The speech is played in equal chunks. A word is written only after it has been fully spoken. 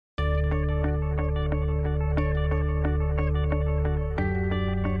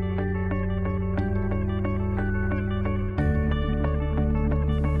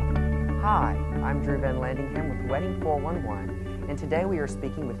Drew Vanlandingham with Wedding 411, and today we are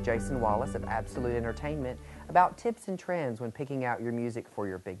speaking with Jason Wallace of Absolute Entertainment about tips and trends when picking out your music for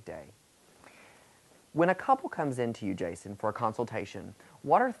your big day. When a couple comes into you, Jason, for a consultation,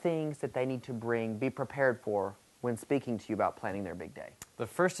 what are things that they need to be prepared for when speaking to you about planning their big day? The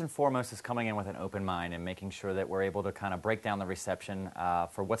first and foremost is coming in with an open mind and making sure that we're able to kind of break down the reception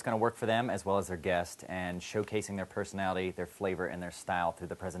for what's going to work for them as well as their guest, and showcasing their personality, their flavor, and their style through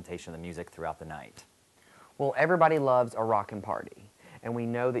the presentation of the music throughout the night. Well, everybody loves a rockin' party, and we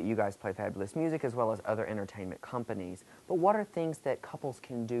know that you guys play fabulous music as well as other entertainment companies, but what are things that couples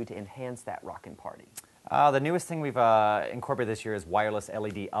can do to enhance that rockin' party? The newest thing we've incorporated this year is wireless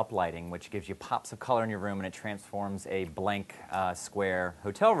LED uplighting, which gives you pops of color in your room, and it transforms a blank square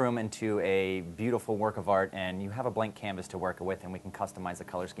hotel room into a beautiful work of art, and you have a blank canvas to work with, and we can customize the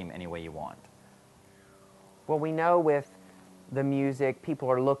color scheme any way you want. Well, we know with the music, people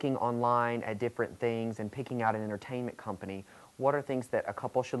are looking online at different things and picking out an entertainment company. What are things that a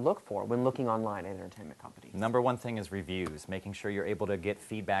couple should look for when looking online at entertainment companies? Number one thing is reviews, making sure you're able to get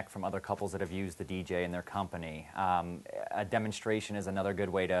feedback from other couples that have used the DJ in their company. A demonstration is another good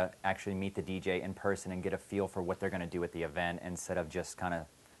way to actually meet the DJ in person and get a feel for what they're going to do at the event, instead of just kind of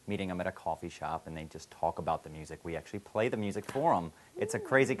meeting them at a coffee shop and they just talk about the music. We actually play the music for them. It's a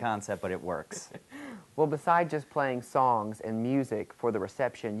crazy concept, but it works. Well, besides just playing songs and music for the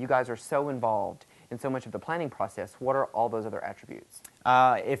reception, you guys are so involved in so much of the planning process. What are all those other attributes?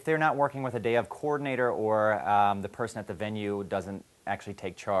 If they're not working with a day of coordinator, or the person at the venue doesn't actually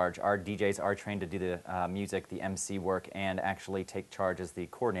take charge, our DJs are trained to do the music, the MC work, and actually take charge as the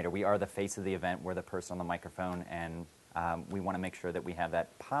coordinator. We are the face of the event. We're the person on the microphone, and we want to make sure that we have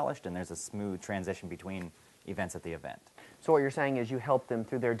that polished and there's a smooth transition between events at the event. So what you're saying is you help them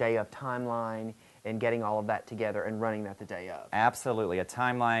through their day of timeline and getting all of that together and running that the day of. Absolutely. A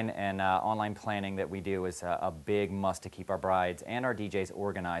timeline and online planning that we do is a big must to keep our brides and our DJs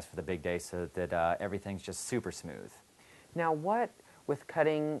organized for the big day, so that everything's just super smooth. Now, what, with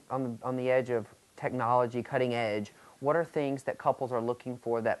cutting on the edge of technology, cutting edge, what are things that couples are looking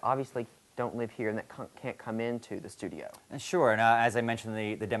for that obviously don't live here and that can't come into the studio? Sure, and as I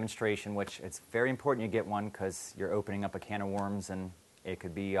mentioned, the demonstration, which it's very important you get one, because you're opening up a can of worms, and it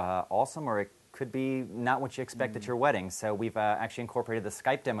could be awesome, or it could be not what you expect at your wedding. So we've actually incorporated the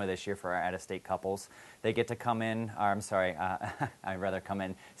Skype demo this year for our out-of-state couples. They get to come in, or I'm sorry, I'd rather come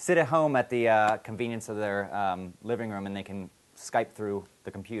in, sit at home at the convenience of their living room, and they can Skype through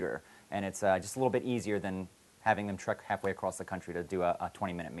the computer. And it's just a little bit easier than having them trek halfway across the country to do a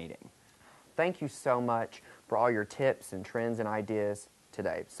 20-minute meeting. Thank you so much for all your tips and trends and ideas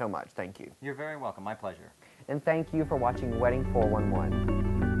today. So much. Thank you. You're very welcome. My pleasure. And thank you for watching Wedding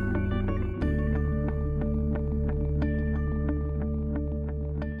 411.